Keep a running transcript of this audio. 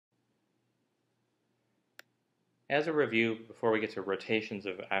As a review, before we get to rotations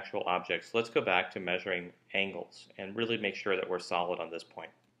of actual objects, let's go back to measuring angles and really make sure that we're solid on this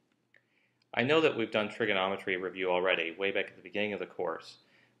point. I know that we've done trigonometry review already, way back at the beginning of the course,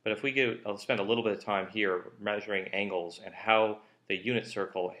 but if I'll spend a little bit of time here measuring angles and how the unit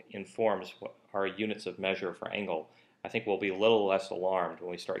circle informs what our units of measure for angle, I think we'll be a little less alarmed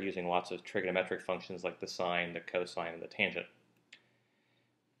when we start using lots of trigonometric functions like the sine, the cosine, and the tangent.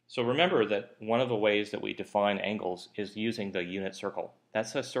 So remember that one of the ways that we define angles is using the unit circle.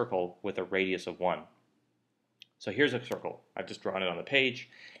 That's a circle with a radius of 1. So here's a circle. I've just drawn it on the page.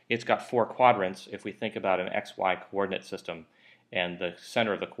 It's got 4 quadrants if we think about an xy coordinate system, and the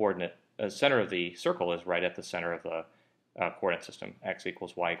center of the circle is right at the center of the coordinate system, x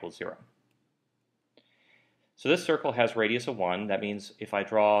equals y equals 0. So this circle has radius of 1. That means if I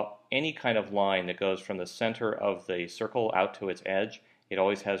draw any kind of line that goes from the center of the circle out to its edge, it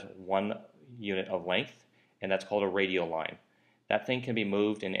always has 1 unit of length, and that's called a radial line. That thing can be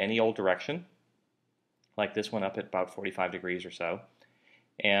moved in any old direction, like this one up at about 45 degrees or so,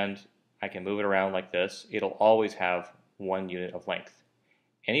 and I can move it around like this. It'll always have 1 unit of length.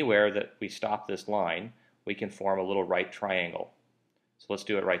 Anywhere that we stop this line, we can form a little right triangle. So let's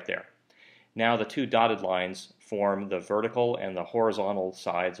do it right there. Now the 2 dotted lines form the vertical and the horizontal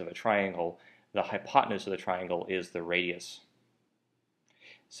sides of a triangle. The hypotenuse of the triangle is the radius.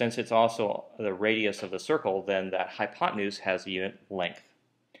 Since it's also the radius of the circle, then that hypotenuse has a unit length.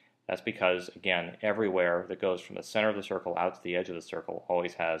 That's because, again, everywhere that goes from the center of the circle out to the edge of the circle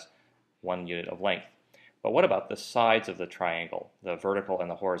always has 1 unit of length. But what about the sides of the triangle, the vertical and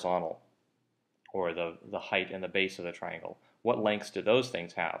the horizontal, or the height and the base of the triangle? What lengths do those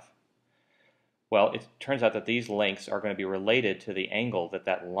things have? Well, it turns out that these lengths are going to be related to the angle that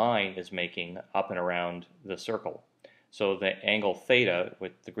that line is making up and around the circle. So the angle theta,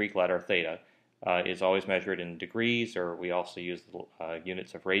 with the Greek letter theta, is always measured in degrees, or we also use the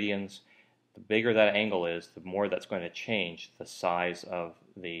units of radians. The bigger that angle is, the more that's going to change the size of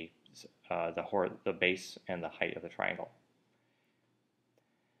the base and the height of the triangle.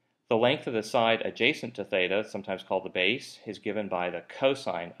 The length of the side adjacent to theta, sometimes called the base, is given by the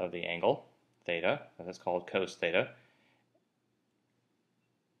cosine of the angle, theta, and that's called cos theta.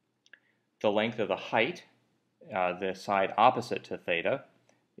 The length of the height, the side opposite to theta,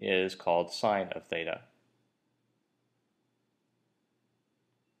 is called sine of theta.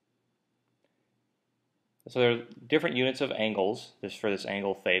 So there are different units of angles for this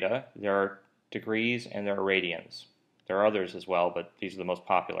angle theta. There are degrees and there are radians. There are others as well, but these are the most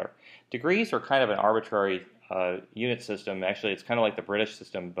popular. Degrees are kind of an arbitrary unit system. Actually, it's kind of like the British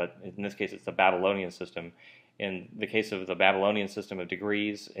system, but in this case it's the Babylonian system. In the case of the Babylonian system of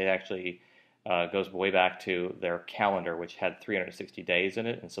degrees, it actually goes way back to their calendar, which had 360 days in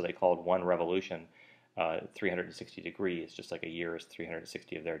it, and so they called one revolution 360 degrees, just like a year is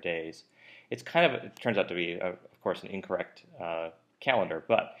 360 of their days. It turns out to be, of course, an incorrect calendar,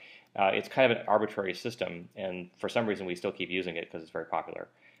 but it's kind of an arbitrary system, and for some reason we still keep using it because it's very popular.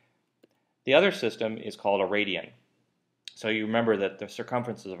 The other system is called a radian. So you remember that the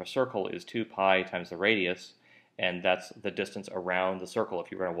circumference of a circle is 2 pi times the radius, and that's the distance around the circle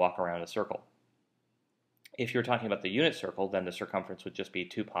if you're going to walk around a circle. If you're talking about the unit circle, then the circumference would just be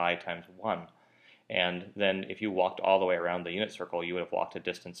 2 pi times 1. And then if you walked all the way around the unit circle, you would have walked a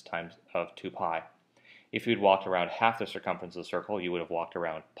distance times of 2 pi. If you'd walked around half the circumference of the circle, you would have walked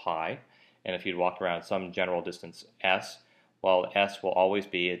around pi. And if you'd walked around some general distance s, well, s will always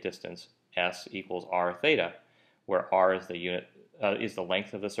be a distance s equals r theta, where r is the unit is the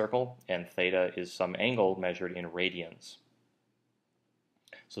length of the circle, and theta is some angle measured in radians.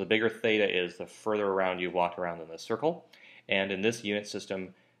 So the bigger theta is, the further around you walk around in the circle. And in this unit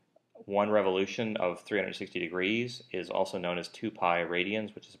system, one revolution of 360 degrees is also known as 2 pi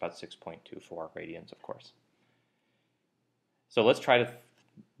radians, which is about 6.24 radians, of course. So let's try to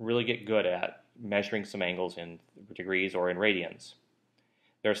really get good at measuring some angles in degrees or in radians.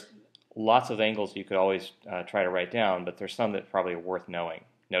 There's lots of angles you could always try to write down, but there's some that probably are worth knowing.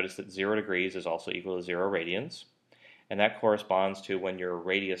 Notice that 0 degrees is also equal to 0 radians, and that corresponds to when your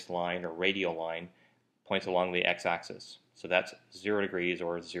radius line or radial line points along the x-axis. So that's 0 degrees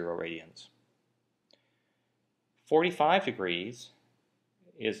or 0 radians. 45 degrees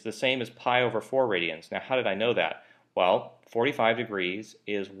is the same as pi over 4 radians. Now, how did I know that? Well, 45 degrees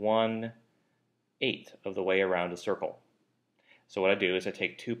is 1/8 of the way around a circle. So what I do is I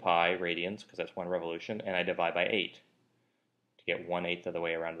take 2 pi radians, because that's one revolution, and I divide by 8 to get 1/8 of the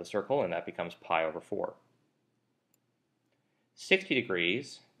way around the circle, and that becomes pi over 4. 60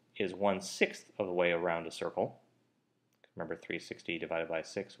 degrees is 1/6 of the way around a circle. Remember, 360 divided by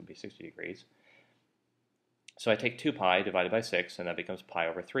 6 would be 60 degrees. So I take 2 pi divided by 6, and that becomes pi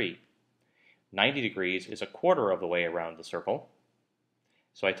over 3. 90 degrees is a quarter of the way around the circle.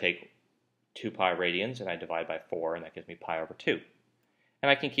 So I take 2 pi radians and I divide by 4, and that gives me pi over 2.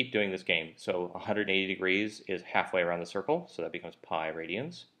 And I can keep doing this game. So 180 degrees is halfway around the circle, so that becomes pi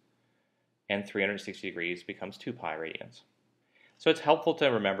radians. And 360 degrees becomes 2 pi radians. So it's helpful to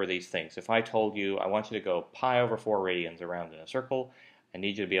remember these things. If I told you I want you to go pi over 4 radians around in a circle, I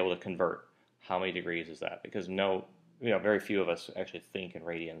need you to be able to convert. How many degrees is that? Because very few of us actually think in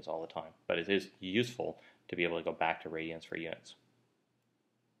radians all the time. But it is useful to be able to go back to radians for units.